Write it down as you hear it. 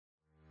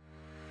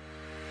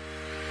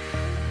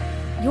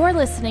You're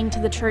listening to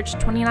the Church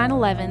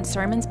 2911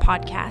 Sermons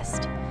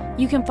Podcast.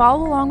 You can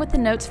follow along with the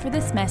notes for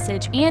this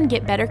message and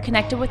get better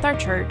connected with our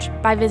church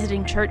by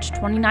visiting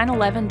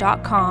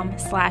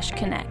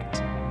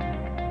church2911.com/connect.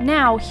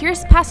 Now,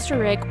 here's Pastor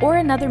Rick or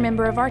another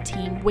member of our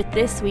team with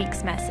this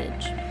week's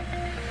message.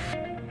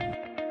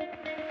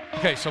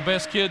 Okay, so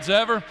best kids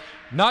ever.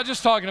 Not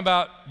just talking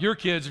about your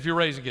kids if you're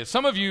raising kids.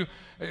 Some of you,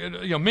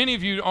 many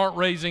of you aren't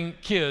raising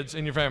kids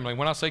in your family.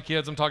 When I say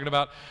kids, I'm talking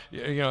about,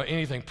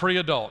 anything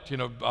pre-adult,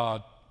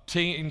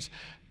 teens,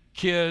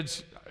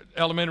 kids,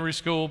 elementary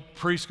school,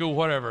 preschool,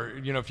 whatever,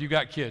 if you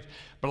got kids.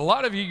 But a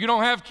lot of you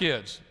don't have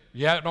kids.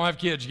 You don't have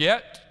kids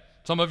yet.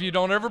 Some of you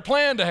don't ever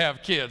plan to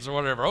have kids or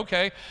whatever.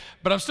 Okay,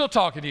 but I'm still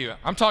talking to you.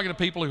 I'm talking to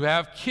people who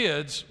have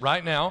kids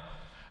right now.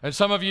 And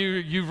some of you,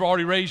 you've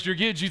already raised your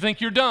kids. You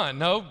think you're done.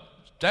 No,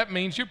 that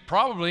means you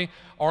probably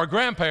are a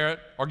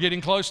grandparent or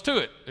getting close to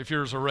it if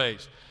yours are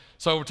raised.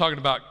 So we're talking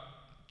about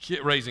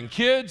raising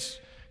kids,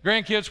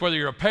 grandkids, whether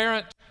you're a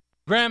parent,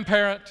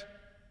 grandparent,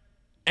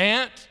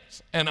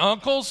 aunts and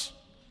uncles,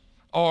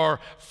 or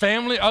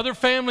other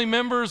family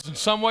members in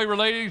some way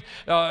related,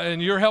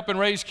 and you're helping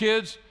raise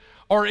kids,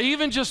 or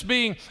even just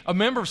being a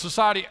member of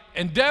society,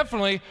 and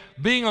definitely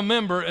being a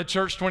member at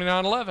Church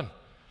 2911.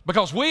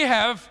 Because we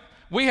have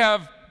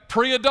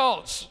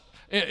pre-adults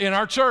in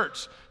our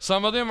church.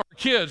 Some of them are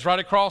kids right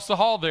across the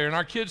hall there in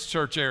our kids'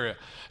 church area.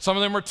 Some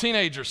of them are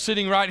teenagers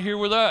sitting right here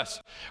with us.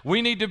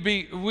 We need to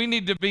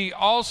be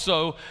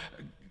also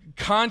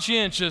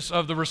conscientious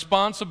of the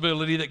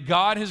responsibility that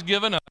God has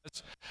given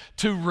us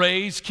to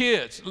raise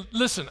kids.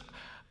 Listen,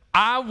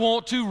 I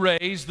want to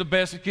raise the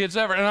best kids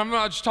ever. And I'm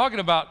not just talking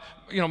about,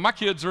 my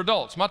kids are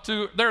adults.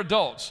 They're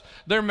adults.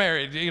 They're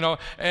married,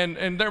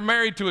 and they're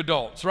married to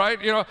adults, right?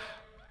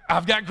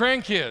 I've got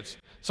grandkids.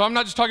 So I'm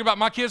not just talking about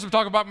my kids, I'm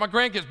talking about my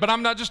grandkids. But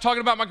I'm not just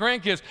talking about my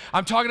grandkids.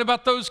 I'm talking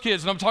about those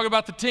kids, and I'm talking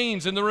about the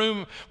teens in the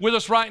room with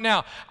us right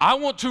now. I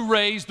want to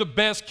raise the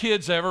best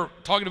kids ever,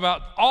 talking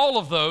about all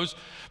of those,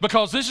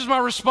 because this is my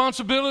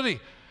responsibility.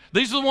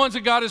 These are the ones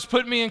that God has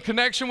put me in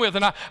connection with,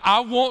 and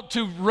I want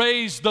to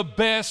raise the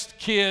best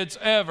kids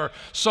ever.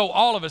 So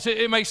all of us,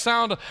 it may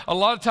sound a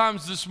lot of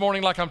times this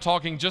morning like I'm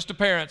talking just to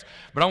parents,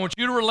 but I want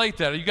you to relate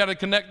that. You got to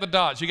connect the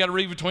dots. You got to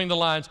read between the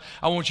lines.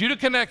 I want you to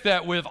connect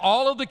that with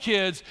all of the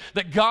kids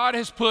that God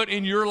has put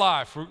in your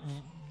life,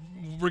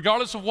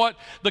 regardless of what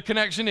the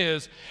connection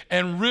is,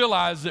 and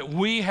realize that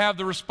we have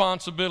the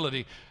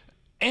responsibility,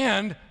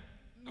 and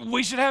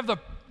we should have the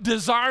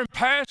desire and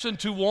passion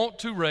to want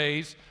to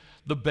raise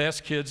the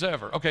best kids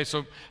ever. Okay,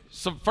 so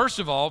first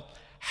of all,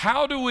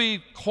 how do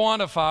we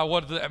quantify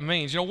what that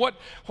means? What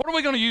are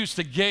we going to use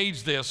to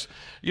gauge this?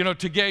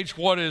 To gauge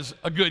what is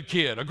a good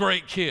kid, a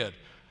great kid?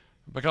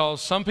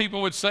 Because some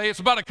people would say it's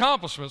about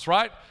accomplishments,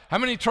 right? How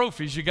many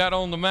trophies you got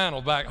on the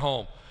mantle back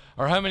home?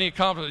 Or how many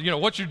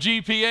accomplishments, what your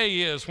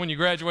GPA is when you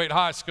graduate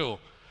high school?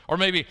 Or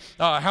maybe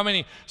how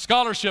many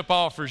scholarship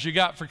offers you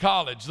got for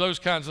college, those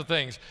kinds of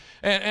things.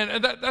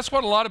 And that's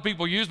what a lot of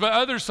people use, but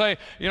others say,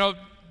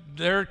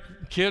 their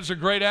kids are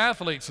great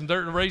athletes and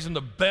they're raising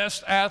the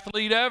best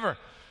athlete ever.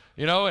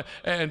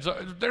 And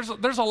so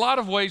there's a lot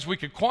of ways we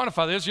could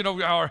quantify this,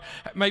 or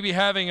maybe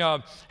having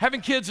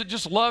kids that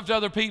just loved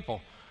other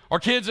people, or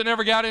kids that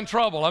never got in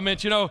trouble. I mean,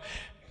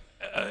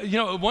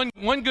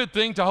 one good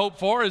thing to hope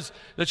for is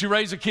that you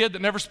raise a kid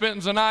that never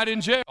spends a night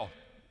in jail.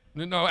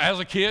 As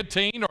a kid,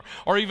 teen,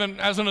 or even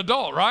as an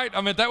adult, right?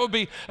 I mean, that'd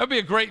be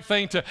a great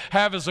thing to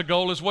have as a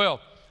goal as well.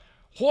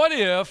 What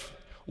if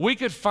we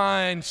could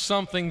find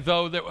something,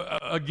 though, that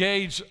a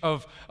gauge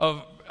of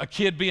a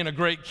kid being a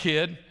great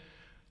kid?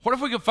 What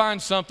if we could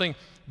find something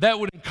that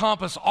would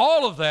encompass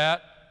all of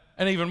that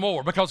and even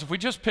more? Because if we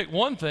just pick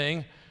one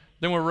thing,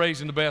 then we're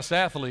raising the best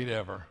athlete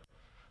ever,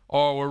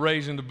 or we're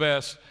raising the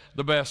best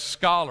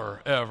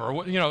scholar ever,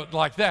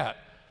 like that.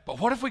 But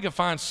what if we could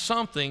find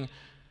something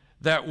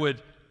that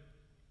would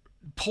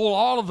pull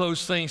all of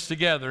those things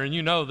together? And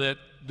that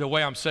the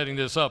way I'm setting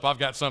this up, I've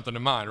got something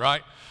in mind,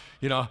 right?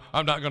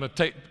 I'm not going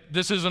to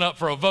this isn't up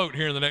for a vote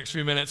here in the next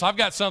few minutes. I've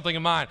got something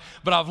in mind,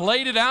 but I've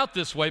laid it out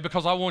this way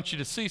because I want you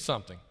to see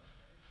something.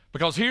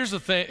 Because here's the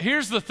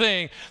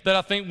thing that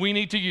I think we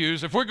need to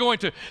use. If we're going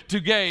to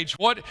gauge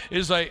what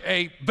is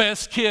a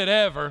best kid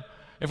ever,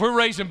 if we're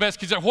raising best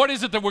kids ever, what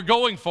is it that we're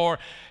going for?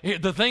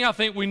 The thing I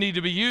think we need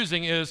to be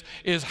using is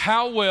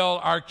how well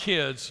our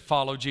kids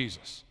follow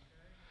Jesus.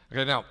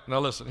 Okay, now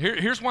listen,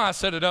 here's why I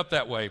set it up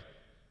that way.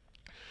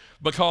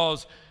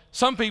 Because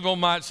some people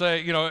might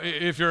say,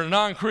 if you're a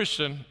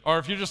non-Christian, or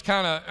if you're just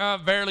kind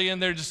of barely in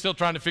there, just still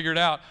trying to figure it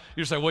out,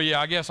 you say, well, yeah,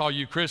 I guess all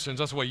you Christians,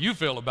 that's the way you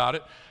feel about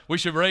it. We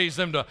should raise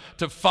them to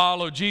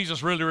follow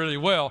Jesus really, really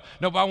well.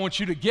 No, but I want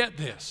you to get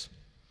this.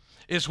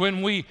 It's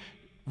when we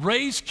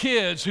raise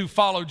kids who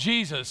follow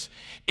Jesus,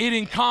 it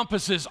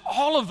encompasses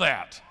all of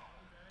that,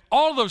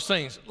 all of those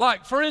things.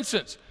 Like, for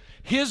instance,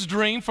 his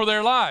dream for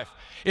their life.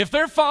 If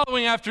they're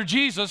following after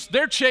Jesus,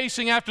 they're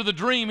chasing after the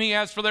dream he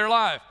has for their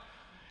life.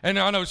 And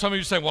I know some of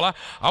you say, well,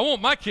 I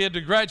want my kid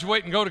to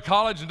graduate and go to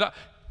college and die.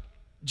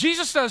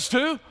 Jesus does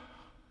too.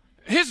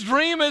 His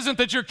dream isn't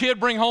that your kid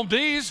bring home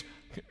D's.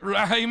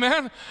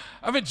 Amen?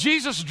 I mean,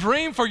 Jesus'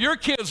 dream for your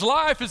kid's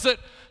life is that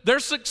they're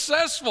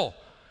successful.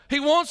 He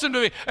wants them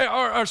to be.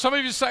 Or some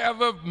of you say,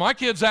 my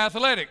kid's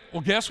athletic.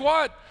 Well, guess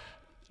what?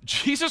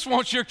 Jesus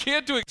wants your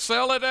kid to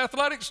excel at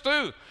athletics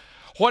too.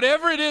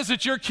 Whatever it is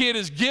that your kid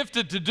is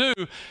gifted to do,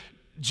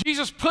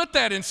 Jesus put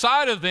that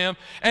inside of them,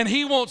 and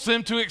He wants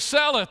them to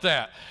excel at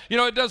that. You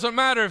know, it doesn't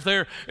matter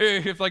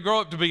if they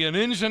grow up to be an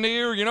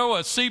engineer, you know,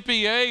 a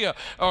CPA,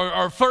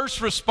 or first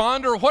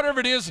responder, whatever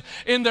it is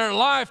in their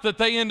life that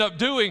they end up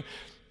doing.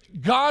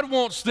 God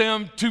wants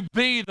them to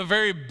be the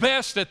very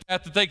best at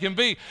that they can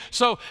be.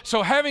 So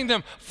having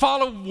them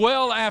follow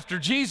well after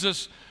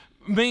Jesus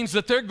means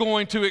that they're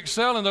going to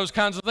excel in those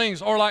kinds of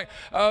things. Or like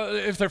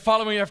if they're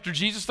following after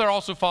Jesus, they're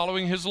also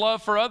following His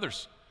love for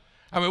others.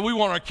 I mean, we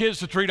want our kids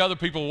to treat other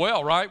people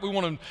well, right? We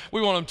want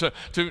them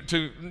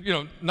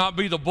to not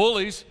be the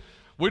bullies.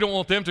 We don't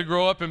want them to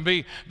grow up and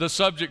be the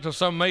subject of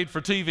some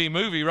made-for-TV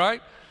movie,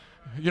 right?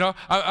 You know,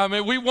 I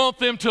mean, we want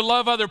them to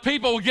love other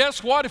people. Well,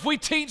 guess what? If we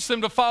teach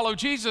them to follow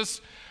Jesus,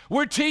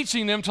 we're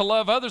teaching them to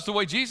love others the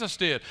way Jesus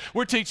did.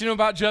 We're teaching them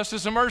about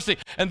justice and mercy.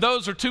 And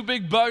those are two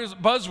big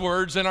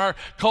buzzwords in our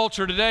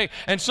culture today.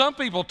 And some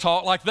people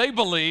talk like they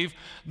believe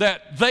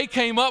that they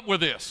came up with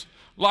this.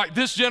 Like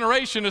this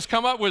generation has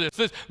come up with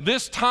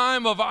this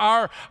time of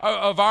our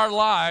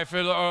life,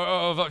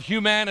 of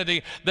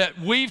humanity, that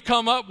we've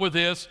come up with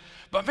this.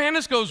 But man,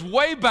 this goes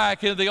way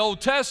back into the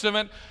Old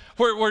Testament,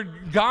 where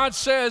God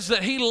says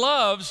that He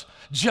loves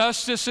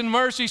justice and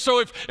mercy. So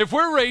if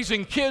we're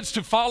raising kids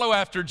to follow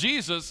after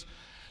Jesus,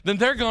 then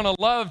they're going to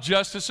love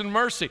justice and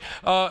mercy,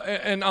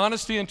 and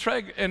honesty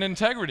and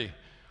integrity.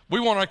 We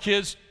want our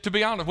kids to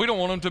be honest. We don't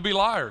want them to be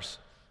liars,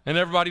 and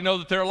everybody know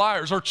that they're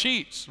liars or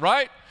cheats,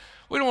 right?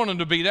 We don't want them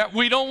to be that.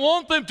 We don't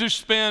want them to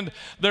spend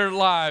their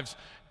lives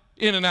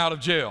in and out of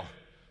jail.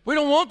 We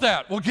don't want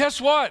that. Well,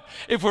 guess what?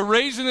 If we're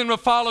raising them to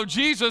follow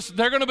Jesus,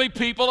 they're going to be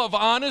people of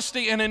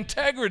honesty and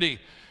integrity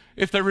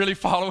if they're really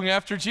following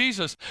after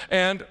Jesus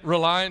and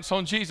reliance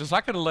on Jesus.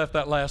 I could have left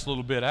that last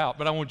little bit out,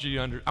 but I want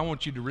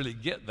you to really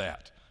get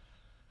that.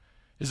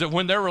 Is that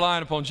when they're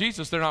relying upon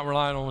Jesus, they're not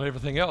relying on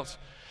everything else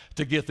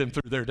to get them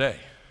through their day.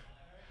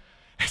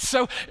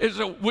 So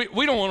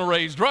we don't want to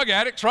raise drug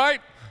addicts,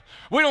 right?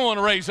 We don't want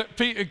to raise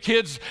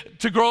kids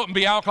to grow up and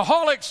be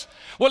alcoholics.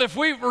 Well, if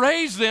we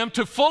raise them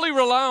to fully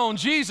rely on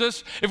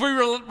Jesus, if we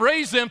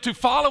raise them to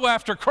follow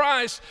after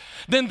Christ,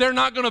 then they're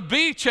not going to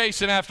be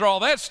chasing after all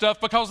that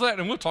stuff because of that.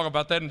 And we'll talk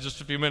about that in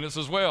just a few minutes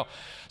as well.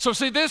 So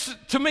see,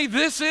 to me,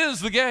 this is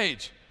the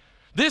gauge.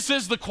 This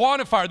is the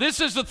quantifier. This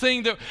is the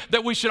thing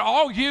that we should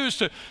all use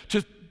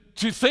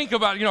to think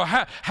about, you know,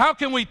 how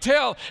can we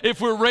tell if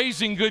we're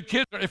raising good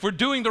kids, if we're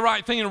doing the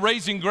right thing and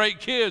raising great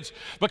kids?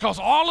 Because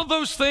all of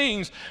those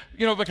things,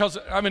 you know, because,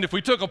 I mean, if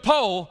we took a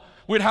poll,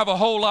 we'd have a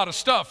whole lot of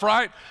stuff,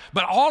 right?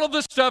 But all of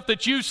the stuff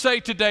that you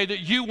say today that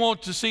you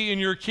want to see in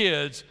your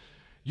kids,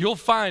 you'll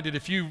find it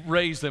if you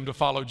raise them to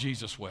follow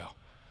Jesus well.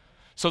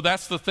 So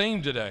that's the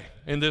theme today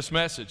in this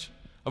message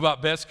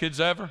about best kids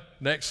ever.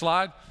 Next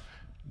slide.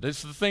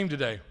 This is the theme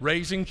today,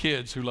 raising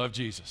kids who love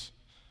Jesus.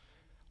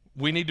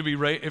 We need to be,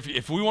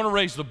 if we want to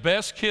raise the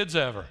best kids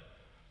ever,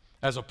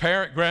 as a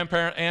parent,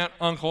 grandparent, aunt,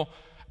 uncle,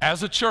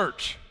 as a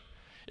church,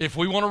 if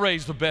we want to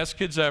raise the best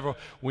kids ever,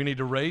 we need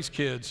to raise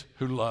kids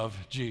who love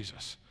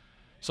Jesus.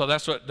 So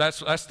that's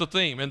the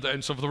theme.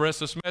 And so for the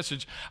rest of this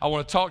message, I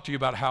want to talk to you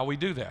about how we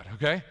do that,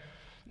 okay?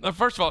 Now,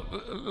 first of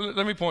all,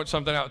 let me point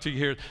something out to you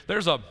here.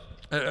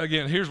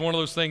 Again, here's one of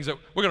those things that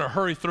we're going to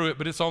hurry through it,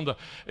 but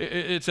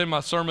it's in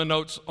my sermon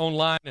notes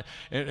online,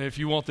 and if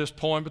you want this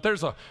poem. But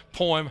there's a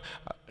poem.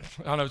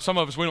 I know some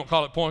of us, we don't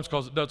call it poems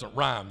because it doesn't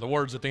rhyme. The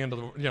words at the end of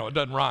it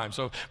doesn't rhyme.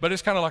 But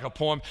it's kind of like a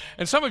poem.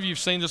 And some of you have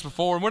seen this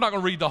before, and we're not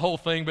going to read the whole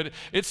thing, but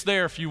it's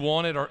there if you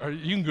want it, or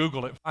you can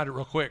Google it, find it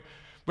real quick.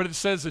 But it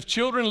says, if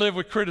children live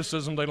with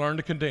criticism, they learn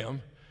to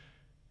condemn.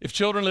 If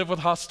children live with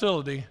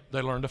hostility,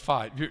 they learn to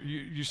fight.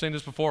 You've seen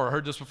this before or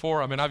heard this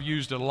before? I mean, I've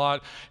used it a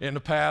lot in the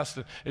past.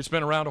 It's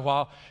been around a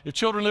while. If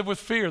children live with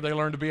fear, they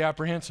learn to be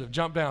apprehensive.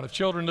 Jump down. If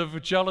children live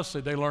with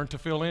jealousy, they learn to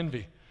feel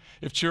envy.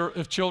 If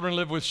children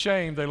live with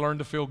shame, they learn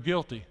to feel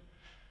guilty.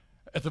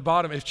 At the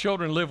bottom, if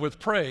children live with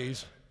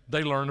praise,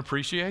 they learn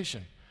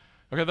appreciation.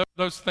 Okay,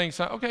 those things,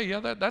 okay,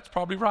 yeah, that's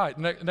probably right.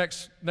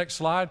 Next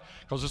slide,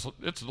 because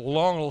it's a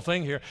long little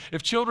thing here.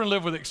 If children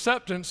live with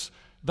acceptance,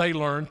 they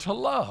learn to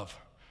love.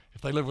 If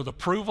they live with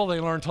approval, they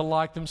learn to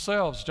like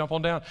themselves. Jump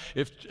on down.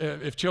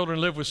 If children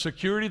live with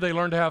security, they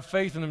learn to have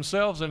faith in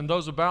themselves and in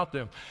those about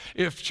them.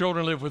 If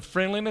children live with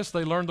friendliness,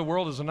 they learn the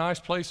world is a nice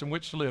place in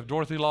which to live.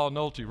 Dorothy Law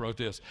Nolte wrote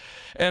this.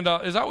 And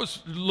as I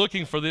was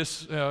looking for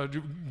this,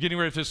 getting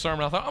ready for this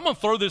sermon, I thought, I'm going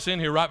to throw this in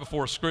here right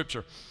before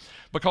Scripture.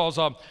 Because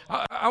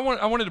I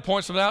wanted to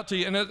point something out to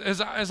you, and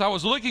as I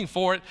was looking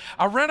for it,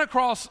 I ran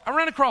across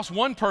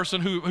one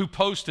person who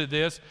posted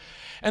this,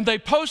 and they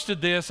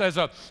posted this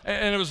and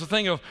it was a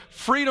thing of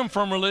freedom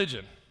from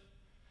religion.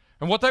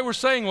 And what they were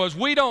saying was,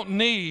 we don't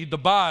need the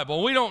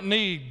Bible, we don't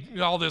need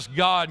all this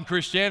God and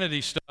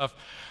Christianity stuff,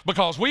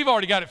 because we've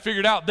already got it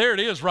figured out. There it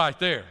is right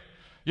there.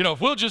 You know,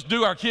 if we'll just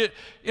do our kid,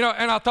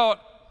 and I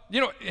thought,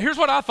 here's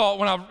what I thought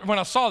when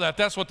I saw that.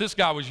 That's what this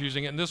guy was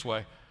using it in this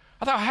way.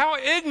 I thought, how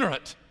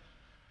ignorant.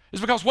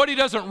 It's because what he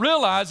doesn't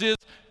realize is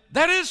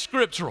that is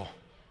scriptural.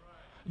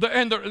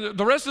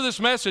 The rest of this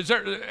message,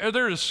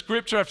 there is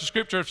scripture after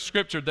scripture after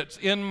scripture that's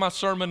in my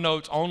sermon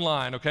notes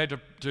online, okay,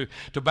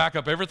 to back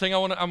up everything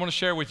I'm going to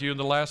share with you in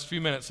the last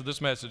few minutes of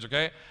this message,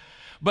 okay?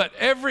 But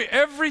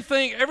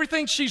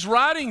everything she's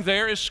writing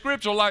there is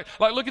scriptural. Like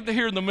look at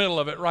here in the middle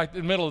of it, right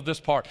in the middle of this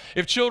part.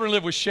 If children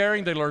live with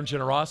sharing, they learn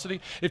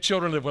generosity. If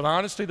children live with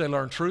honesty, they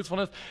learn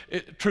truthfulness.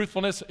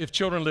 If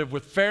children live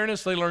with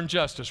fairness, they learn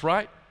justice,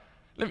 right?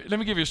 Let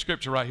me give you a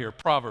scripture right here.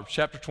 Proverbs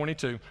chapter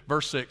 22,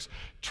 verse 6.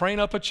 Train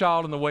up a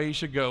child in the way he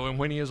should go, and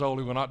when he is old,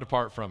 he will not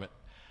depart from it.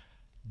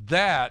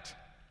 That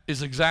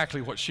is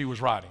exactly what she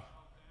was writing.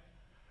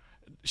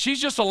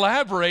 She's just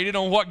elaborated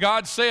on what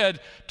God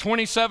said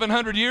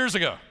 2,700 years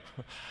ago.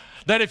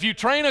 That if you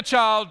train a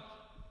child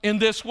in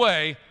this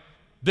way,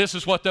 this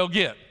is what they'll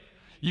get.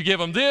 You give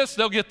them this,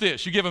 they'll get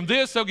this. You give them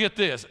this, they'll get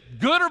this.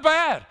 Good or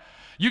bad.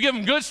 You give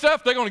them good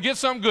stuff, they're going to get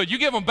something good. You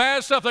give them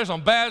bad stuff, there's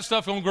some bad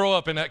stuff going to grow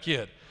up in that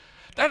kid.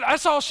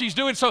 That's all she's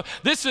doing. So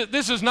this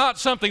is not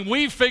something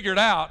we've figured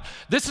out.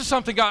 This is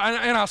something God,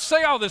 and I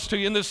say all this to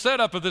you in this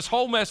setup of this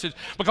whole message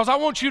because I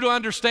want you to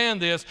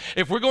understand this.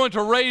 If we're going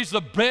to raise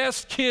the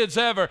best kids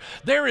ever,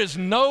 there is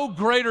no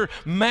greater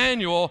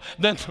manual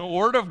than the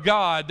Word of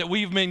God that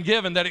we've been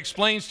given that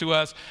explains to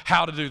us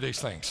how to do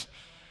these things.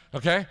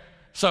 Okay?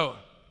 So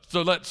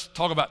let's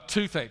talk about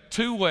two things.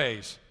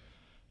 There's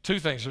two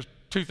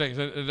things.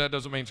 That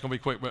doesn't mean it's going to be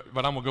quick, but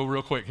I'm going to go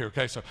real quick here,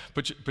 okay? So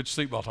put your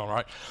seatbelt on, all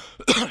right?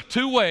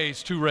 2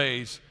 ways to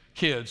raise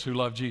kids who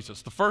love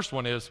Jesus. The first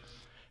one is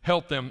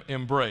help them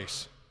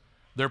embrace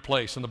their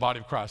place in the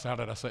body of Christ. How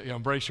did I say?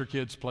 Embrace your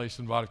kids' place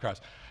in the body of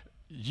Christ.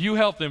 You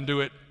help them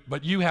do it,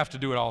 but you have to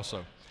do it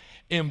also.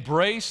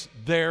 Embrace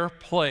their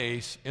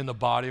place in the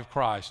body of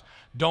Christ.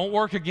 Don't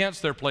work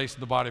against their place in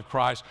the body of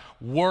Christ.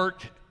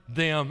 Work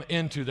them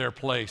into their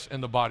place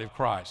in the body of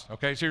Christ.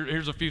 Okay, so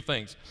here's a few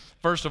things.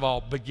 First of all,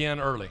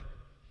 begin early.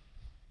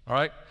 All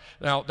right?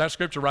 Now, that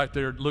scripture right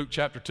there, Luke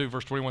chapter 2,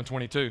 verse 21,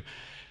 22,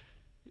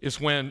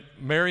 is when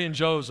Mary and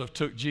Joseph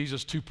took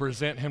Jesus to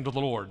present him to the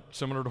Lord,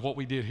 similar to what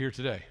we did here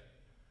today.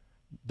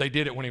 They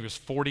did it when he was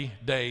 40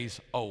 days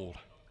old.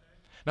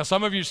 Now,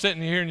 some of you are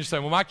sitting here and you say,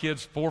 well, my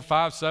kid's 4,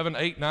 5, 7,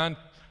 8, 9,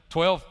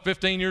 12,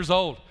 15 years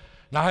old.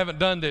 And I haven't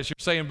done this. You're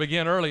saying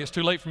begin early. It's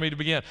too late for me to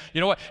begin. You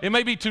know what? It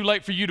may be too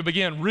late for you to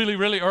begin really,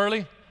 really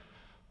early,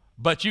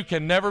 but you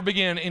can never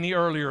begin any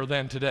earlier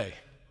than today.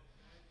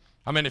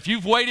 I mean, if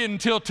you've waited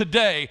until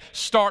today,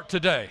 start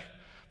today.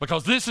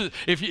 Because this is,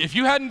 if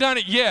you hadn't done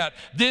it yet,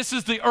 this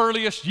is the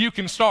earliest you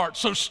can start.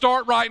 So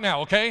start right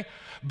now, okay?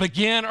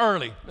 Begin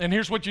early. And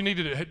here's what you need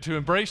to do to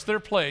embrace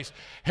their place.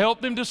 Help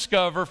them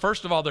discover,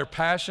 first of all, their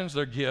passions,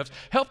 their gifts.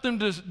 Help them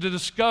to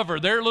discover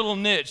their little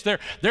niche,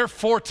 their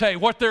forte,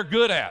 what they're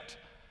good at.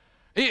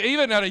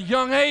 Even at a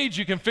young age,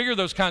 you can figure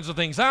those kinds of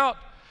things out.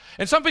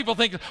 And some people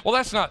think, well,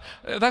 that's not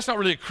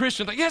really a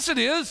Christian thing. Yes, it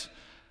is.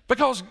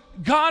 Because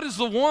God is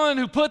the one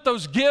who put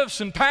those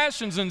gifts and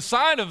passions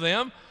inside of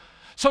them.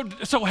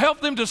 So help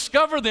them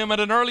discover them at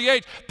an early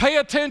age. Pay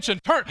attention.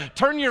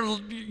 Turn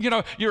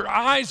your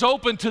eyes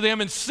open to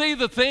them and see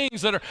the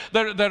things that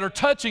are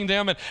touching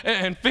them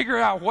and figure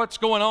out what's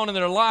going on in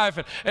their life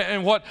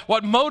and what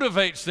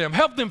motivates them.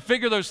 Help them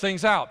figure those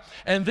things out.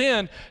 And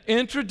then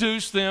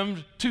introduce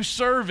them to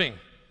serving.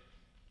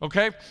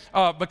 Okay?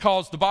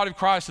 Because the body of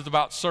Christ is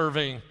about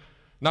serving,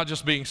 not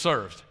just being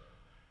served.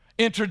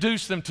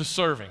 Introduce them to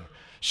serving.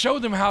 Show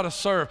them how to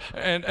serve.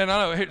 And I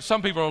know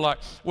some people are like,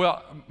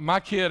 well, my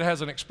kid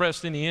hasn't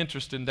expressed any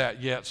interest in that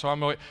yet, so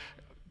I'm going,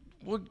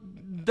 well,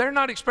 they're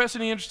not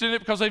expressing any interest in it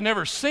because they've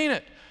never seen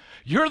it.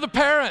 You're the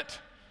parent.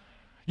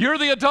 You're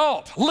the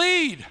adult.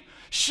 Lead.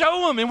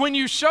 Show them. And when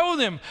you show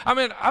them, I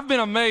mean, I've been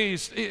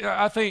amazed,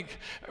 I think,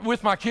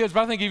 with my kids,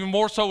 but I think even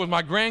more so with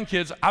my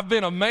grandkids, I've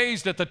been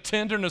amazed at the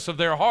tenderness of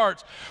their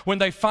hearts when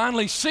they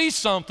finally see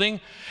something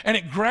and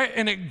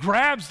it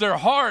grabs their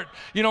heart,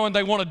 and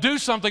they want to do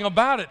something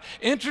about it.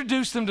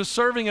 Introduce them to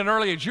serving at an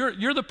early age.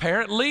 You're the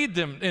parent. Lead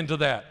them into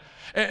that.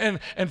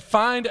 And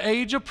find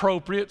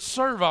age-appropriate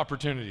serve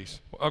opportunities.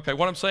 Okay,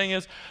 what I'm saying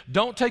is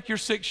don't take your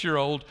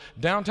 6-year-old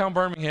downtown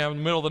Birmingham in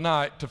the middle of the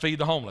night to feed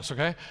the homeless,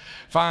 okay?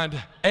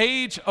 Find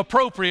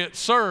age-appropriate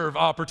serve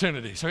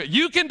opportunities. Okay?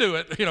 You can do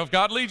it, if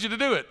God leads you to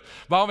do it,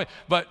 by all means.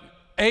 But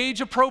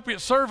age-appropriate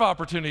serve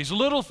opportunities,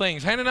 little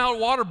things, handing out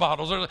water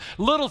bottles, or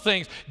little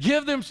things.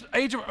 Give them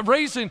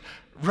raising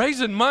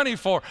money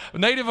for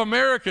Native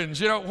Americans,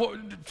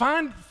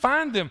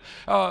 find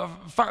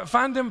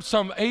them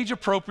some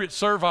age-appropriate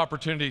serve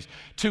opportunities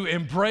to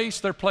embrace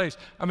their place.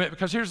 I mean,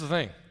 because here's the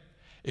thing.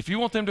 If you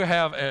want them to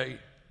have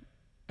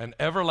an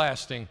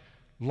everlasting,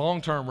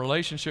 long-term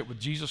relationship with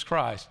Jesus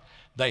Christ,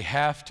 they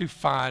have to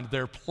find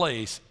their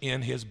place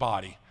in His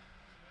body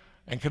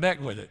and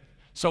connect with it.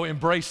 So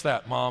embrace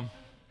that, Mom.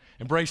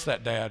 Embrace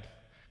that, Dad,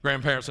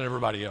 grandparents, and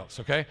everybody else,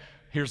 okay?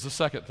 Here's the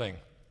second thing.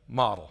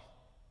 Model.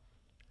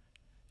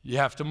 You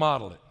have to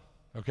model it,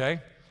 okay?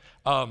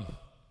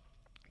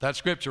 That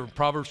scripture,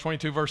 Proverbs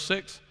 22, verse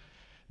 6,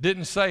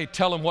 didn't say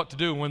tell them what to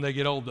do, and when they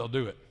get old, they'll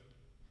do it.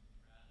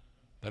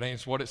 That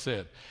ain't what it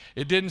said.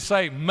 It didn't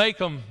say make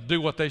them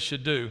do what they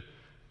should do,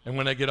 and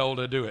when they get old,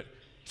 they'll do it.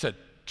 It said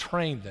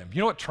train them.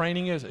 You know what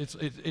training is?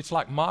 It's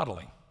like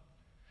modeling.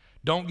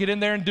 Don't get in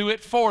there and do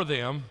it for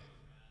them.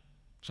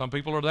 Some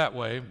people are that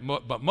way,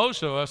 but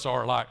most of us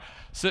are like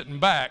sitting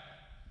back,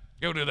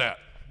 go do that,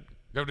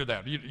 go do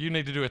that. You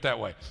need to do it that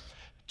way.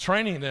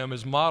 Training them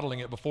is modeling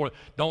it before.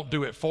 Don't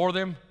do it for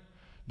them.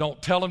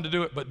 Don't tell them to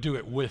do it, but do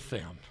it with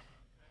them.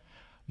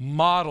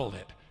 Model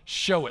it.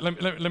 Show it.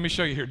 Let me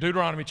show you here.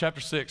 Deuteronomy chapter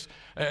 6.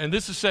 And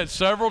this is said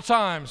several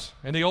times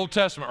in the Old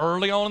Testament.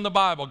 Early on in the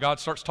Bible, God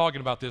starts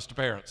talking about this to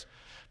parents.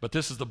 But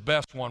this is the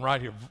best one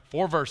right here.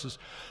 4 verses.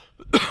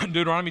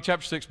 Deuteronomy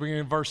chapter 6,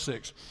 beginning in verse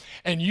 6.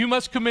 And you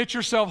must commit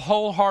yourself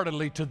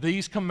wholeheartedly to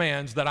these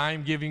commands that I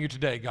am giving you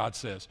today, God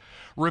says.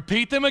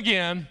 Repeat them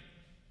again.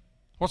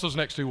 What's those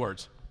next 2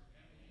 words?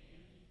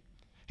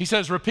 He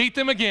says, repeat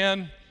them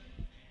again.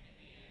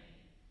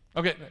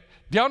 Okay,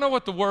 do y'all know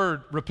what the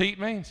word repeat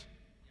means?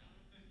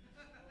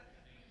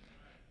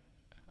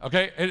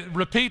 Okay,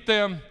 repeat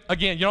them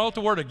again. You know what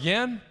the word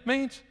again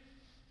means?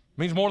 It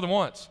means more than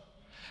once.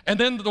 And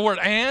then the word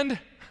and.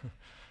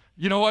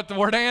 You know what the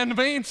word and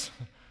means?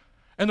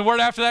 And the word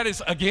after that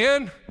is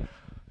again.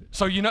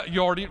 So you know,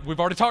 we've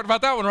already talked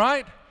about that one,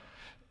 right?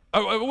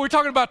 We're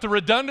talking about the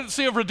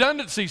redundancy of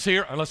redundancies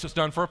here, unless it's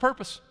done for a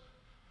purpose.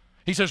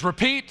 He says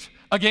repeat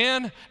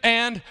again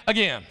and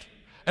again.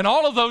 And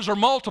all of those are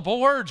multiple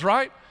words,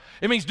 right?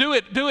 It means do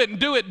it, do it, and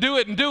do it, do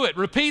it, and do it.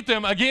 Repeat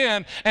them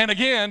again and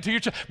again to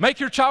your child. Make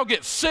your child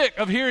get sick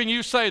of hearing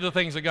you say the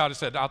things that God has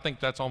said. I think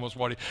that's almost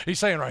what he's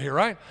saying right here,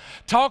 right?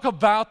 Talk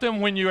about them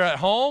when you're at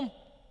home.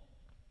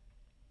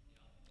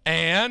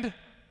 And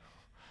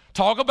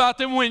talk about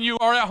them when you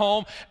are at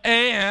home,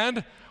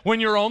 and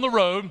when you're on the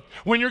road,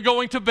 when you're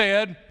going to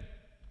bed,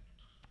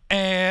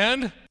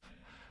 and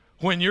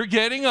when you're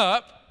getting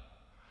up.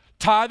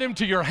 Tie them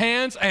to your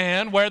hands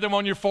and wear them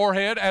on your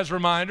forehead as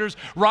reminders.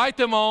 Write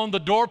them on the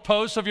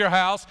doorposts of your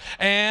house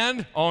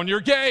and on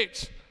your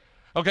gates.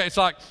 Okay, it's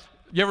like,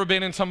 you ever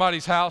been in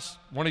somebody's house,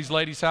 one of these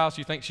ladies' house,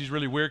 you think she's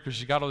really weird because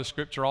she's got all the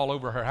scripture all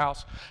over her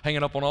house,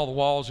 hanging up on all the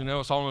walls, you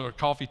know, it's all on her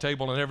coffee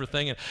table and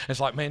everything, and it's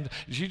like, man,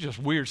 she's just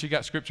weird. She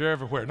got scripture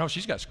everywhere. No,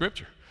 she's got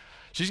scripture.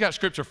 She's got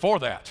scripture for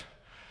that.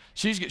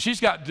 She's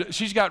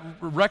got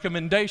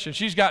recommendation.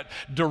 She's got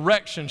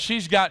direction.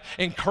 She's got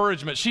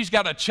encouragement. She's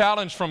got a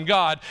challenge from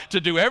God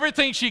to do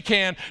everything she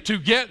can to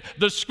get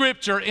the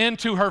scripture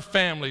into her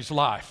family's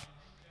life.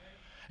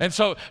 And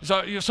so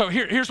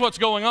here's what's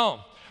going on.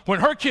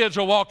 When her kids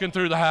are walking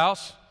through the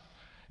house,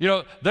 you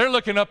know, they're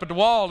looking up at the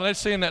wall and they're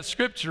seeing that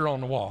scripture on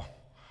the wall.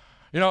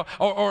 You know,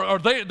 or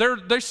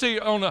they see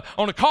on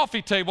a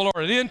coffee table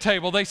or an end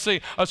table, they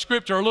see a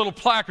scripture, a little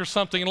plaque or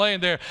something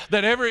laying there,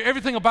 that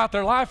everything about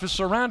their life is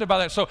surrounded by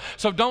that.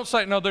 So don't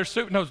say, no,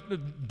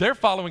 they're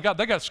following God.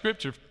 They got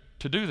scripture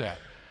to do that.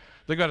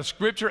 They got a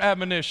scripture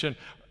admonition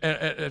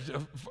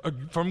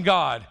from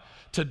God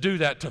to do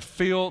that, to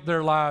fill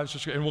their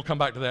lives. And we'll come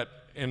back to that,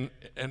 and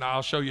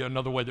I'll show you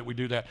another way that we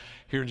do that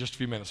here in just a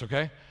few minutes,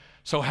 okay?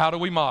 So how do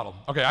we model?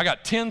 Okay, I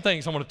got 10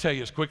 things I'm going to tell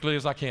you as quickly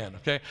as I can,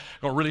 okay?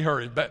 I'm going to really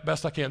hurry,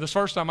 best I can. This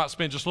first I might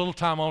spend just a little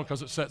time on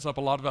because it sets up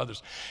a lot of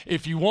others.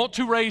 If you want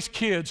to raise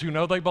kids who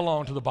know they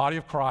belong to the body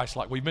of Christ,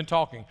 like we've been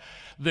talking,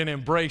 then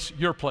embrace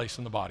your place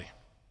in the body.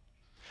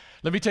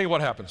 Let me tell you what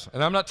happens.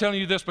 And I'm not telling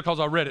you this because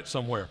I read it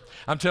somewhere.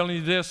 I'm telling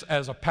you this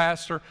as a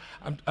pastor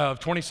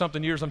of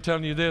 20-something years. I'm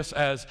telling you this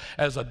as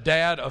a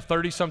dad of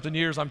 30-something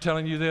years. I'm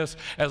telling you this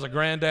as a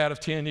granddad of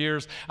 10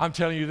 years. I'm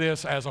telling you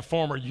this as a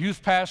former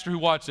youth pastor who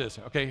watched this.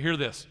 Okay, hear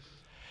this.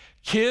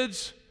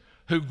 Kids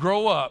who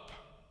grow up,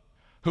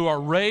 who are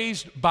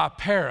raised by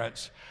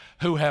parents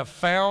who have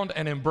found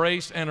and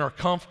embraced and are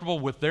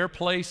comfortable with their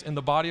place in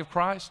the body of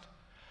Christ,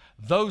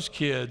 those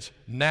kids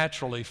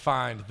naturally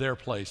find their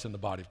place in the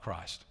body of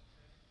Christ.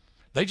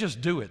 They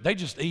just do it. They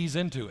just ease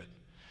into it.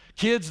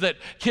 Kids that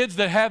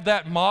have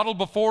that model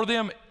before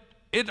them,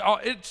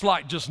 it's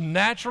like just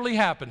naturally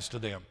happens to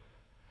them.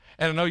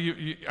 And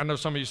I know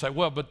some of you say,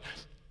 well, but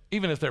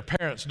even if their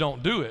parents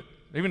don't do it,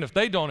 even if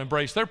they don't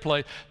embrace their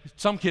place,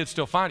 some kids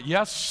still find it.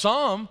 Yes,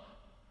 some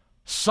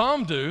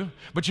do.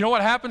 But you know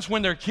what happens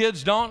when their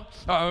kids don't?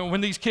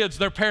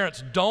 Their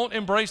parents don't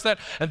embrace that,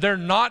 and they're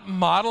not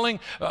modeling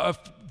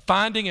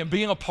finding and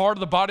being a part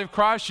of the body of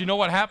Christ. You know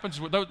what happens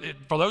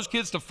for those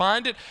kids to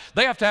find it?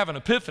 They have to have an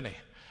epiphany.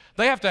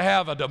 They have to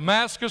have a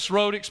Damascus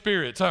Road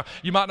experience.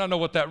 You might not know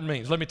what that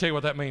means. Let me tell you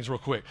what that means real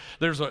quick.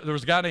 There was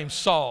a guy named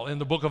Saul in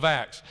the book of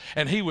Acts,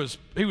 and he was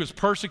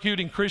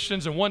persecuting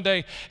Christians, and one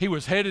day he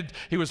was headed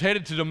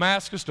to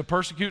Damascus to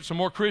persecute some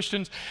more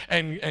Christians,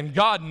 and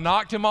God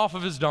knocked him off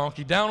of his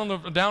donkey, down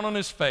on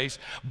his face,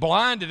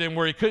 blinded him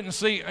where he couldn't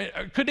see,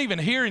 couldn't even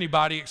hear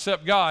anybody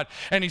except God.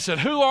 And he said,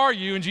 "Who are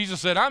you?" And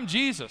Jesus said, "I'm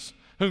Jesus,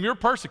 whom you're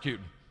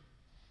persecuting."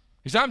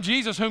 He said, "I'm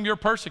Jesus, whom you're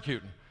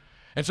persecuting."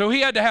 And so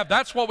he had to have,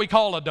 that's what we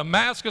call a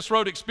Damascus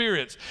Road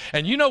experience.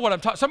 And you know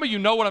what some of you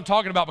know what I'm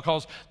talking about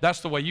because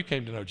that's the way you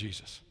came to know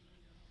Jesus.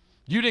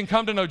 You didn't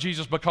come to know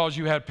Jesus because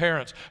you had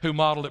parents who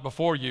modeled it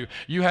before you.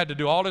 You had to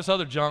do all this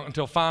other junk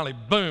until finally,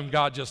 boom,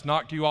 God just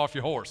knocked you off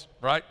your horse,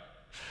 right?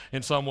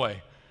 In some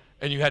way.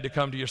 And you had to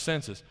come to your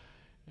senses.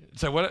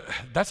 So well,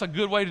 that's a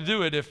good way to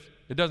do it if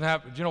it doesn't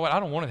happen. You know what? I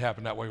don't want it to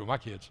happen that way with my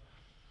kids.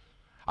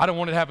 I don't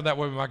want it to happen that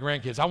way with my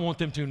grandkids. I want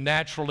them to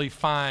naturally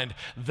find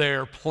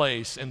their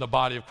place in the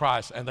body of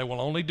Christ, and they will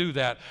only do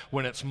that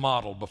when it's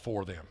modeled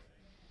before them.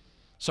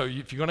 So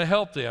if you're going to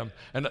help them,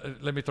 and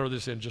let me throw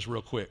this in just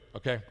real quick,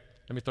 okay?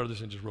 Let me throw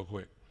this in just real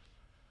quick.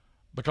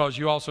 Because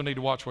you also need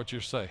to watch what you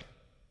say.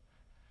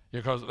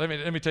 Because let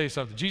me tell you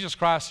something. Jesus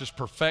Christ is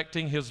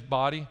perfecting his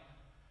body.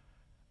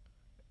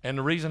 And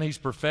the reason he's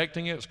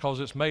perfecting it is because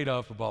it's made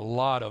up of a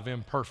lot of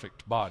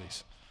imperfect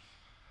bodies.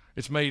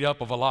 It's made up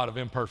of a lot of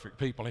imperfect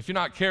people. And if you're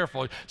not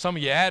careful, some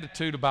of your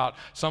attitude about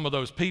some of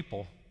those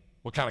people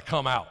will kind of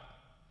come out.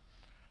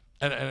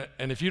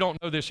 And if you don't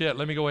know this yet,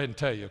 let me go ahead and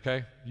tell you,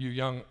 okay? You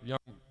young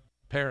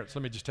parents,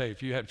 let me just tell you,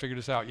 if you hadn't figured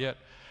this out yet,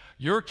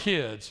 your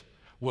kids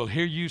will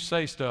hear you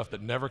say stuff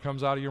that never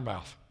comes out of your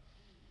mouth.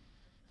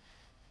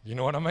 You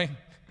know what I mean?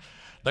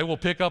 They will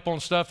pick up on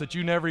stuff that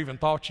you never even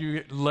thought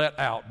you let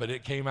out, but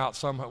it came out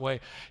some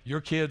way.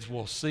 Your kids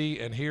will see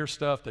and hear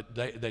stuff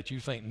that you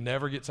think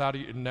never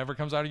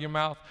comes out of your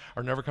mouth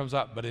or never comes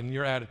out, but in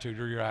your attitude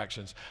or your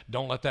actions.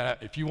 Don't let that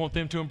happen. If you want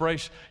them to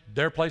embrace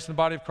their place in the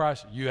body of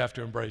Christ, you have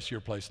to embrace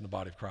your place in the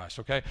body of Christ,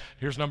 okay?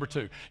 Here's number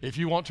 2. If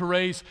you want to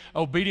raise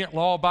obedient,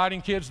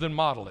 law-abiding kids, then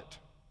model it.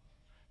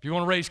 If you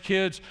want to raise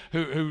kids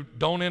who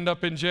don't end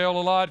up in jail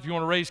a lot, if you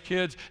want to raise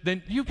kids,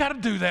 then you've got to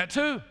do that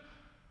too.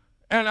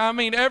 And I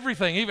mean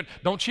everything, even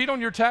don't cheat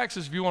on your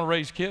taxes if you want to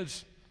raise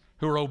kids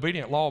who are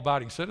obedient,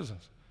 law-abiding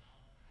citizens.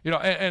 You know,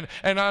 and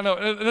I know,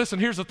 listen,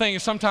 here's the thing,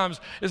 sometimes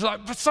it's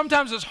like, but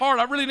sometimes it's hard.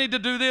 I really need to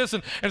do this,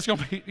 and it's going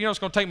to be, it's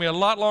going to take me a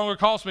lot longer,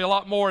 cost me a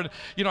lot more, and,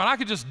 and I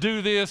could just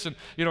do this and,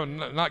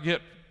 not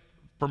get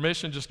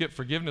permission, just get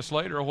forgiveness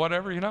later or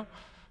whatever,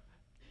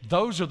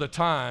 Those are the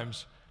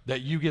times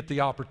that you get the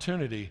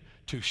opportunity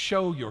to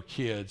show your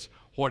kids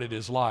what it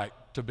is like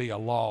to be a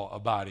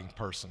law-abiding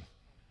person.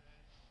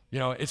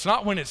 It's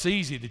not when it's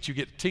easy that you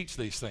get to teach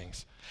these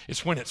things.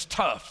 It's when it's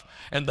tough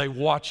and they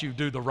watch you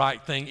do the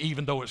right thing,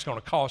 even though it's going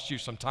to cost you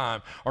some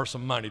time or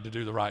some money to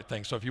do the right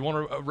thing. So if you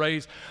want to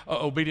raise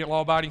obedient,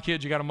 law-abiding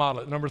kids, you got to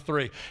model it. Number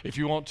 3, if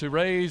you want to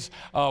raise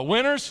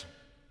winners,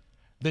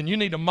 then you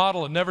need to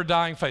model a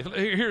never-dying faith.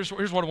 Here's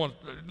what I want.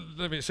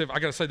 Let me see if I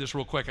got to say this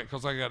real quick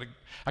because I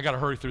got to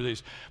hurry through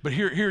these. But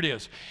here it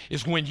is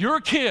when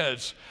your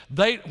kids,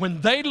 when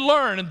they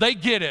learn and they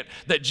get it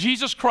that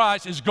Jesus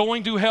Christ is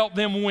going to help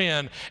them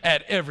win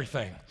at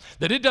everything.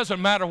 That it doesn't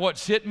matter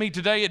what's hit me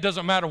today. It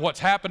doesn't matter what's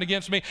happened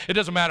against me. It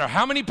doesn't matter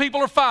how many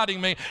people are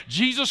fighting me.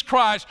 Jesus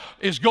Christ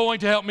is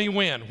going to help me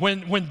win.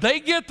 When they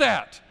get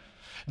that,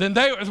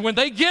 when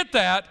they get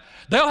that,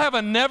 they'll have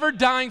a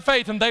never-dying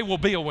faith and they will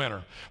be a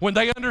winner. When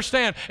they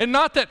understand, and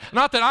not that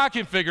I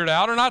can figure it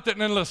out, or not that,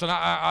 and listen,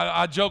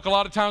 I joke a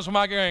lot of times with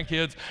my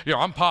grandkids,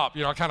 I'm Pop,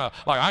 I kind of,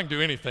 like I can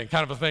do anything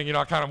kind of a thing,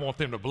 I kind of want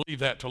them to believe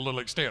that to a little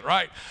extent,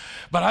 right?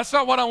 But that's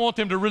not what I want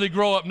them to really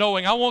grow up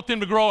knowing. I want them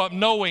to grow up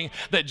knowing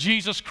that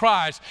Jesus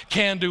Christ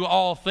can do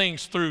all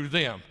things through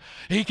them.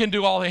 He can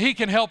do all. He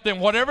can help them,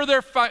 whatever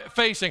they're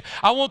facing.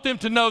 I want them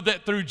to know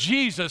that through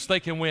Jesus, they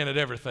can win at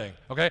everything,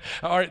 okay?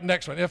 All right,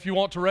 next one. If you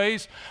want to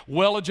raise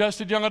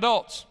well-adjusted young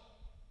adults,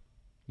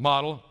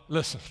 model,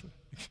 listen,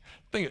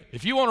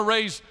 if you want to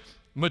raise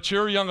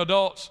mature young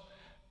adults,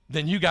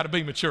 then you got to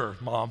be mature,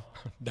 Mom,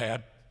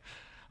 Dad.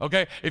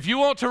 Okay, if you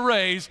want to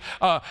raise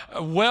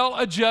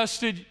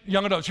well-adjusted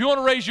young adults, you want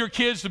to raise your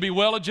kids to be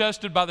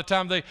well-adjusted by the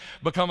time they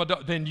become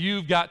adults, then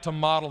you've got to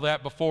model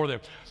that before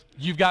them.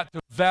 You've got to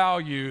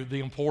value the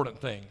important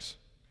things.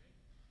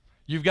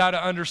 You've got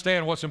to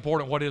understand what's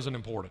important, what isn't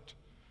important.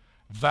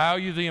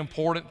 Value the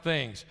important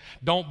things.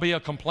 Don't be a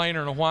complainer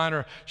and a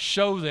whiner.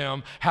 Show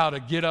them how to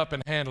get up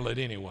and handle it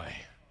anyway.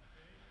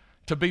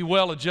 To be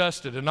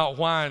well-adjusted and not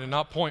whine and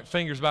not point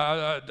fingers.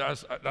 I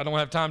don't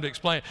have time to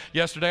explain.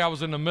 Yesterday I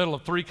was in the middle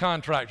of 3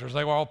 contractors.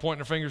 They were all pointing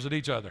their fingers at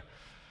each other.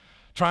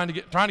 Trying to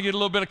get a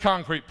little bit of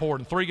concrete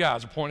poured, and 3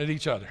 guys are pointing at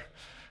each other.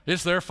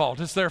 It's their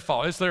fault. It's their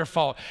fault. It's their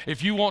fault.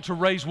 If you want to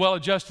raise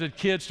well-adjusted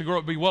kids to grow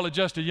up, be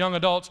well-adjusted young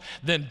adults,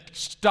 then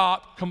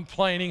stop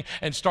complaining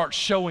and start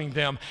showing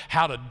them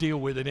how to deal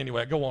with it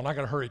anyway. Go on. I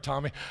got to hurry,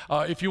 Tommy.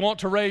 If you want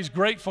to raise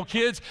grateful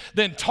kids,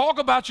 then talk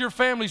about your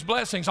family's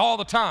blessings all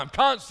the time,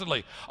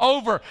 constantly,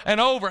 over and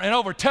over and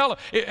over. Tell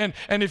them.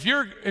 And if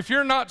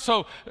you're not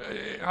so,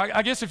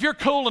 I guess if you're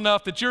cool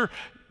enough that you're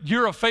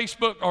a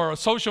Facebook or a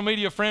social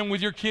media friend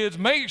with your kids,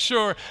 make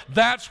sure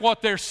that's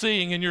what they're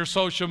seeing in your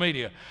social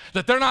media.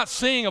 That they're not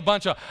seeing a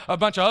bunch of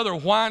other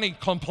whining,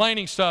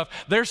 complaining stuff.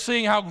 They're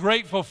seeing how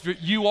grateful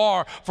you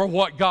are for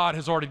what God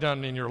has already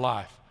done in your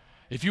life.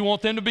 If you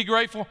want them to be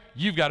grateful,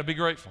 you've got to be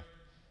grateful.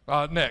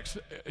 Next,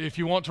 if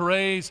you want to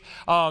raise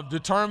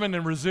determined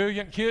and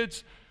resilient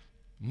kids,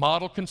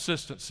 model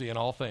consistency in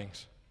all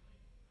things.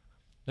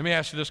 Let me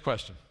ask you this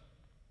question.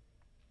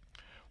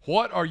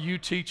 What are you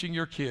teaching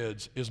your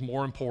kids is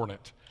more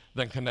important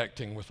than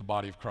connecting with the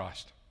body of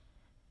Christ?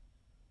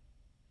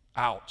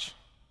 Ouch.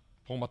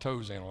 Pull my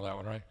toes in on that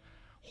one, right?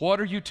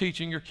 What are you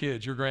teaching your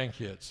kids, your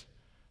grandkids,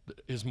 that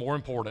is more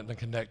important than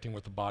connecting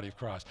with the body of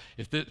Christ?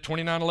 If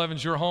 2911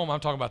 is your home, I'm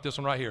talking about this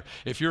one right here.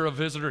 If you're a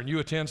visitor and you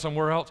attend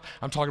somewhere else,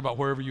 I'm talking about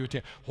wherever you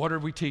attend. What are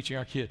we teaching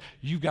our kids?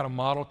 You've got to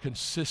model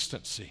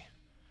consistency.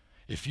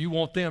 If you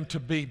want them to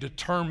be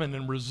determined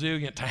and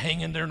resilient, to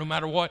hang in there no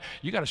matter what,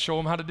 you got to show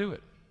them how to do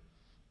it.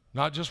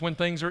 Not just when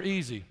things are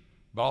easy,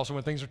 but also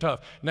when things are tough.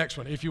 Next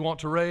one, if you want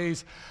to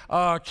raise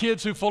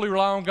kids who fully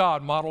rely on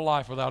God, model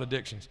life without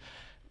addictions.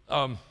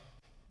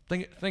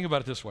 Think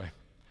about it this way.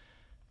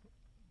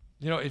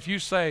 You know, if you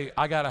say,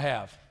 I got to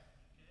have,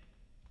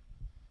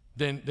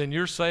 then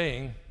you're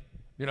saying,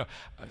 you know,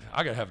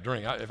 I got to have a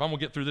drink. If I'm going to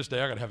get through this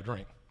day, I got to have a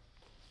drink.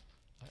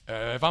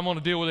 If I'm going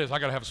to deal with this, I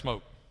got to have a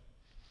smoke.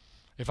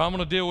 If I'm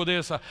going to deal with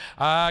this,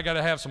 I got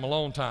to have some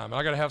alone time.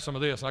 I got to have some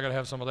of this. I got to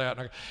have some of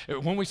that.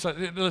 When we say,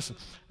 listen,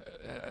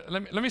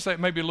 let me say it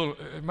might be a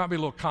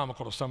little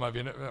comical to some of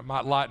you, and it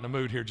might lighten the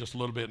mood here just a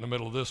little bit in the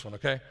middle of this one,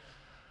 okay?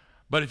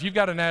 But if you've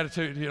got an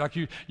attitude, like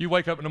you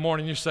wake up in the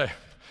morning and you say,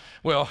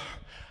 well,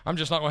 I'm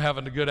just not going to have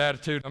a good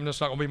attitude. I'm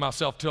just not going to be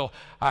myself till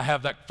I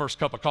have that first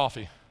cup of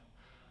coffee.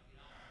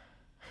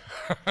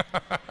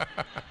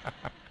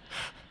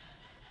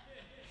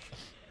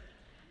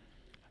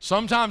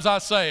 Sometimes I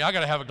say, I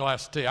got to have a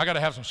glass of tea. I got to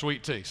have some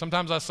sweet tea.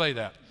 Sometimes I say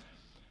that.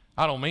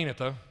 I don't mean it,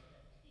 though.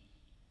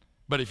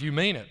 But if you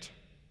mean it,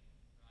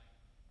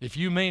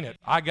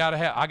 I got to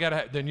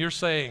have, then you're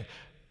saying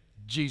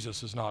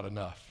Jesus is not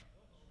enough.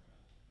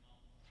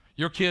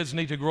 Your kids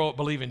need to grow up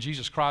believing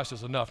Jesus Christ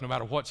is enough, no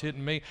matter what's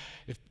hitting me.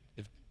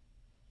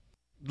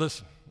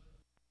 Listen,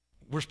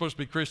 we're supposed to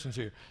be Christians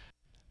here.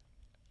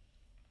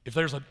 If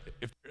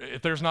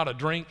there's not a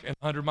drink in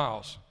 100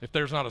 miles, if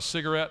there's not a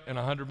cigarette in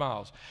 100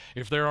 miles,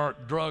 if there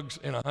aren't drugs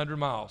in 100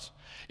 miles,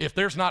 if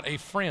there's not a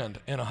friend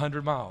in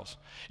 100 miles,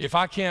 if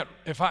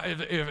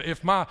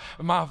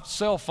my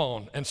cell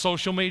phone and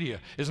social media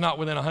is not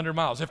within 100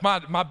 miles, if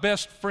my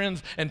best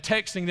friends and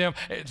texting them,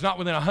 it's not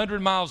within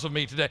 100 miles of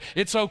me today,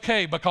 it's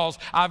okay because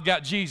I've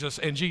got Jesus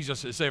and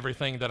Jesus is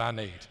everything that I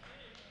need.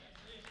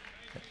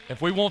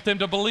 If we want them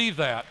to believe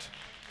that,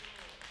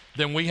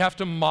 then we have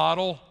to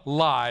model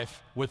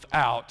life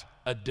without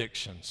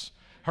addictions.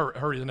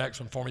 Hurry the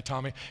next one for me,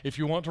 Tommy. If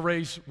you want to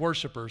raise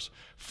worshipers,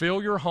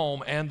 fill your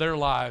home and their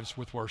lives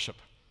with worship.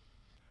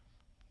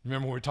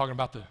 Remember we were talking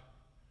about the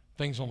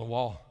things on the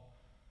wall?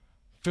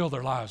 Fill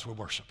their lives with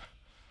worship.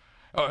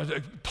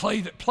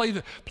 Play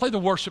the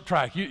worship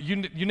track. You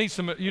need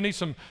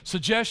some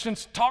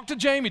suggestions. Talk to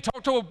Jamie.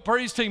 Talk to a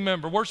praise team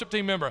member, worship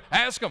team member.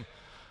 Ask them.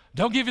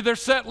 They'll give you their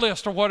set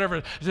list or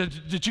whatever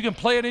that you can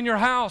play it in your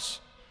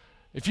house.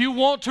 If you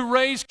want to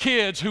raise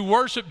kids who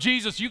worship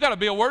Jesus, you got to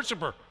be a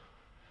worshiper.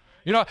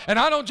 You know, and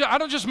I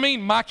don't just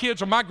mean my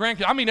kids or my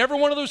grandkids. I mean every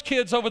one of those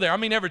kids over there. I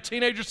mean every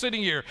teenager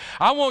sitting here.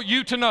 I want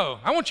you to know.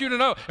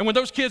 And when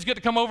those kids get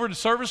to come over to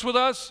service with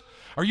us,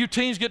 or you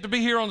teens get to be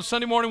here on the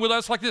Sunday morning with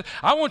us like this,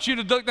 I want you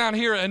to look down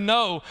here and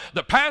know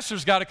the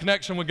pastor's got a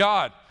connection with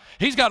God.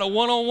 He's got a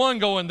one-on-one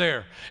going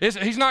there.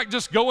 He's not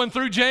just going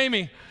through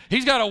Jamie.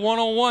 He's got a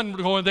one-on-one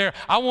going there.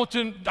 I want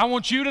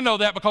you to know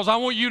that because I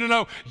want you to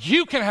know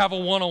you can have a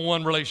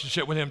one-on-one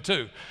relationship with him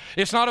too.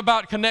 It's not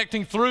about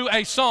connecting through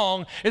a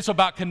song. It's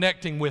about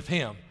connecting with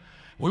him.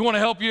 We want to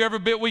help you every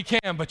bit we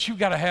can, but you've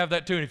got to have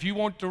that too. And if you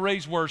want to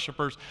raise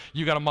worshipers,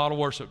 you got to model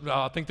worship.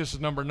 I think this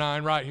is number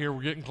 9 right here.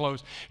 We're getting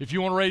close. If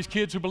you want to raise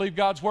kids who believe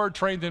God's word,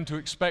 train them to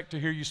expect to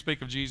hear you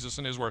speak of Jesus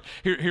and his word.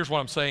 Here's what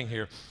I'm saying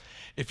here.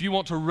 If you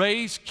want to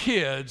raise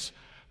kids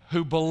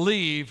who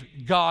believe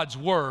God's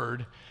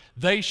word,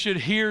 they should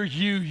hear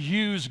you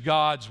use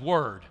God's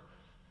word.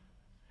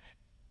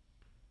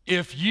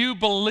 If you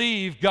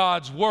believe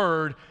God's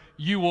word,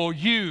 you will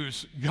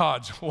use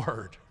God's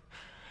word.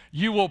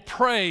 You will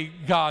pray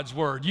God's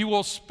word. You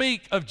will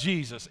speak of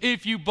Jesus.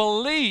 If you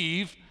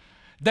believe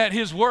that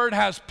his word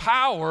has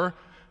power,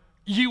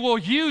 you will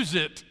use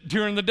it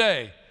during the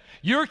day.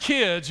 Your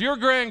kids, your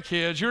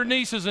grandkids, your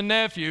nieces and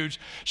nephews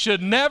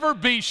should never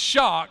be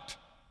shocked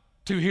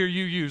to hear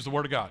you use the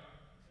word of God.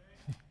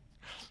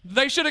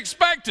 They should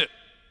expect it.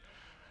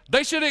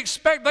 They should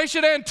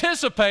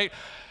anticipate,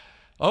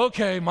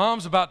 okay,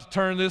 mom's about to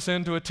turn this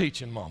into a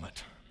teaching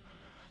moment.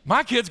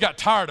 My kids got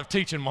tired of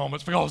teaching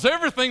moments because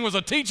everything was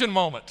a teaching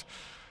moment.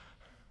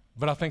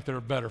 But I think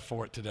they're better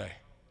for it today.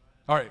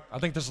 All right, I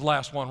think this is the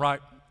last one,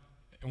 right?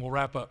 And we'll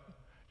wrap up.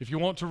 If you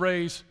want to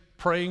raise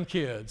praying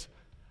kids,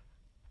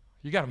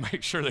 you got to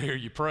make sure they hear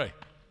you pray.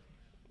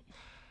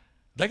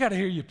 They got to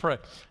hear you pray.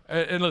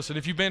 And listen,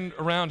 if you've been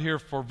around here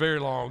for very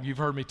long, you've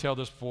heard me tell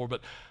this before,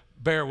 but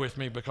bear with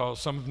me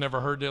because some have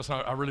never heard this,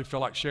 and I really feel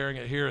like sharing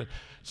it here. And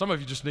some of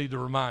you just need the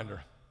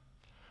reminder.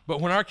 But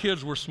when our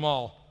kids were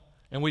small,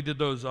 and we did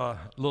those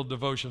little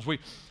devotions, we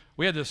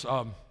had this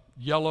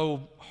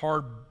yellow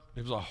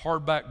it was a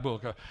hardback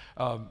book,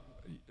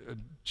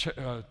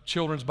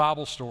 children's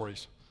Bible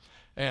stories.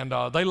 And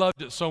they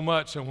loved it so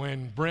much, and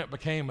when Brent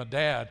became a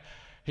dad,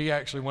 he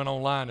actually went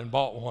online and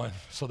bought one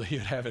so that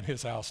he'd have it in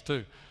his house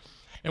too.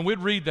 And we'd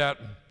read that,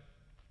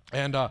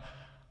 and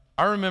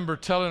I remember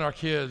telling our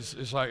kids,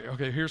 it's like,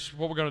 okay, here's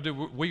what we're going to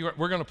do.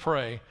 We're going to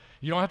pray.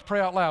 You don't have to pray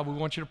out loud. We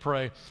want you to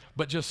pray.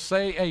 But just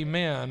say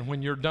amen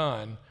when you're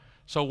done,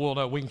 so we'll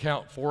know. We can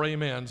count 4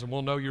 amens, and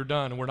we'll know you're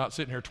done, and we're not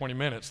sitting here 20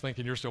 minutes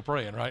thinking you're still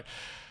praying, right?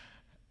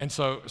 And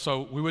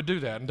so we would do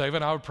that. And David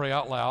and I would pray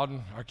out loud,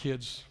 and our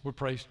kids would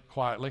pray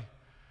quietly.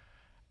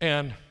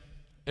 And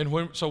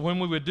when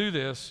we would do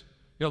this,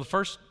 the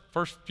first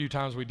few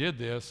times we did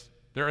this,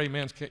 their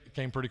amens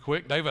came pretty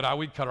quick. David and I,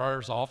 we'd cut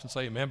ours off and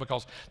say amen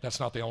because that's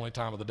not the only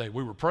time of the day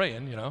we were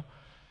praying,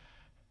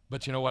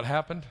 But you know what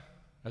happened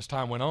as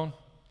time went on?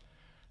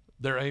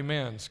 Their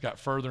amens got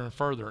further and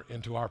further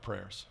into our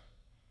prayers.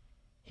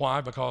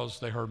 Why? Because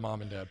they heard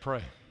Mom and Dad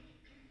pray.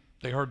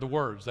 They heard the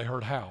words. They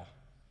heard how.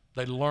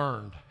 They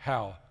learned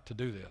how to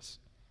do this.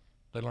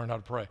 They learned how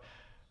to pray.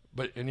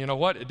 And you know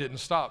what? It didn't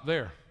stop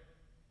there.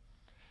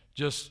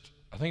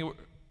 I think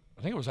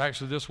it was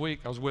actually this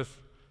week. I was with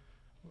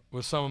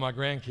some of my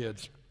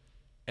grandkids,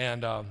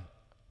 and I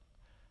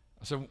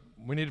said,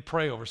 we need to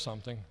pray over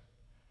something.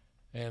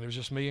 And it was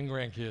just me and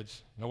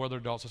grandkids, no other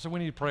adults. I said, we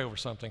need to pray over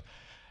something.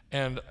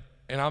 And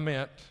I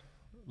meant,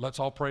 let's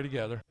all pray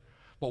together.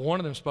 But one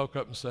of them spoke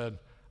up and said,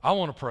 I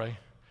want to pray.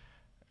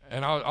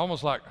 And I was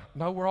almost like,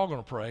 no, we're all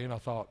going to pray. And I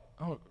thought,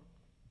 oh,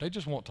 they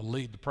just want to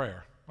lead the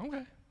prayer.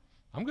 Okay,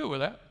 I'm good with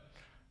that.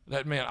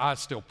 That meant I'd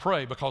still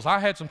pray because I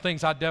had some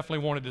things I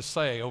definitely wanted to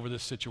say over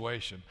this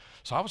situation.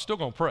 So I was still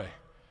going to pray.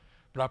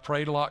 But I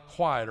prayed a lot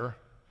quieter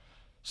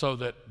so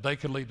that they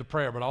could lead the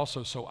prayer, but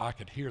also so I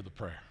could hear the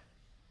prayer.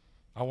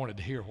 I wanted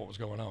to hear what was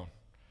going on.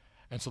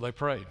 And so they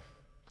prayed.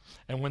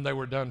 And when they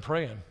were done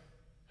praying,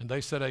 and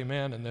they said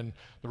amen, and then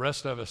the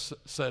rest of us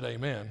said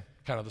amen,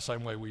 kind of the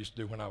same way we used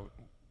to do when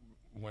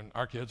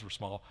our kids were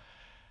small.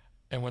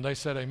 And when they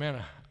said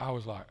amen, I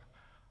was like,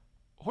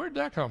 where did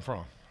that come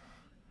from?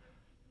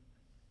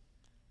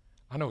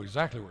 I know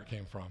exactly where it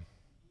came from.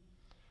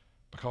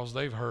 Because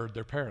they've heard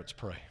their parents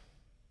pray.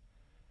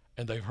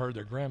 And they've heard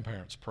their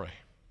grandparents pray.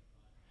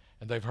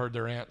 And they've heard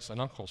their aunts and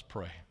uncles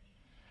pray.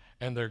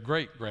 And their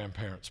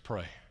great-grandparents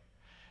pray.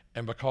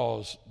 And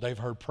because they've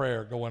heard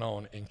prayer going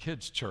on in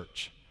kids'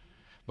 church.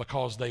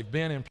 Because they've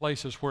been in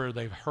places where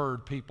they've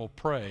heard people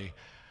pray.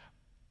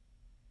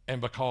 And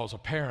because a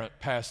parent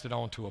passed it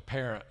on to a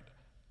parent,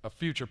 a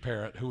future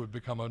parent who would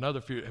become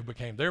who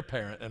became their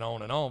parent, and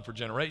on for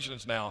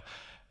generations now.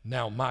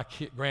 Now my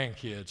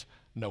grandkids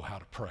know how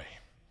to pray.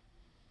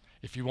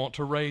 If you want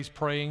to raise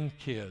praying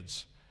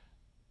kids,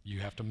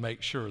 you have to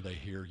make sure they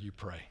hear you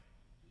pray.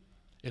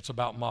 It's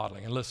about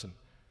modeling. And listen,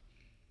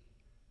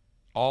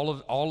 all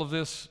of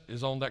this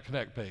is on that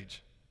Connect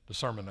page, the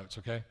sermon notes,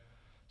 okay?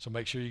 So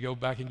make sure you go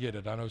back and get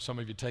it. I know some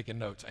of you taking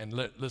notes. And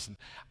listen,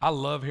 I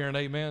love hearing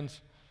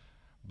amens,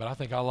 but I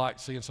think I like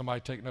seeing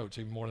somebody take notes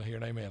even more than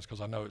hearing amens,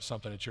 because I know it's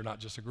something that you're not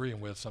just agreeing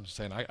with, something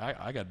saying,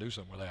 I got to do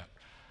something with that.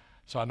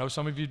 So I know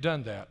some of you have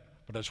done that,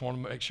 but I just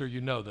want to make sure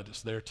you know that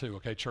it's there too,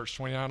 okay?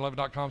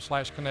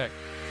 Church2911.com/connect.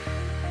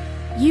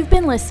 You've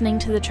been listening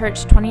to the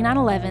Church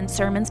 2911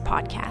 Sermons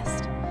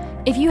podcast.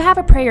 If you have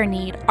a prayer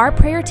need, our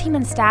prayer team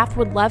and staff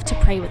would love to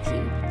pray with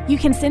you. You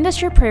can send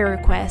us your prayer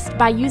request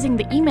by using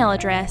the email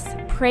address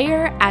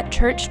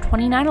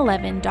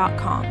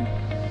prayer@church2911.com.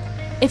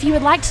 If you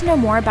would like to know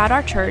more about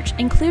our church,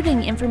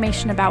 including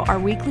information about our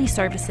weekly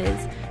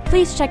services,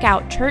 please check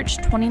out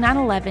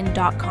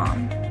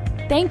church2911.com.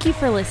 Thank you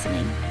for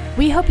listening.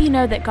 We hope you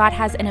know that God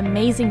has an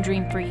amazing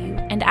dream for you,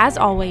 and as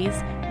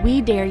always,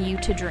 we dare you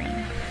to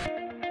dream.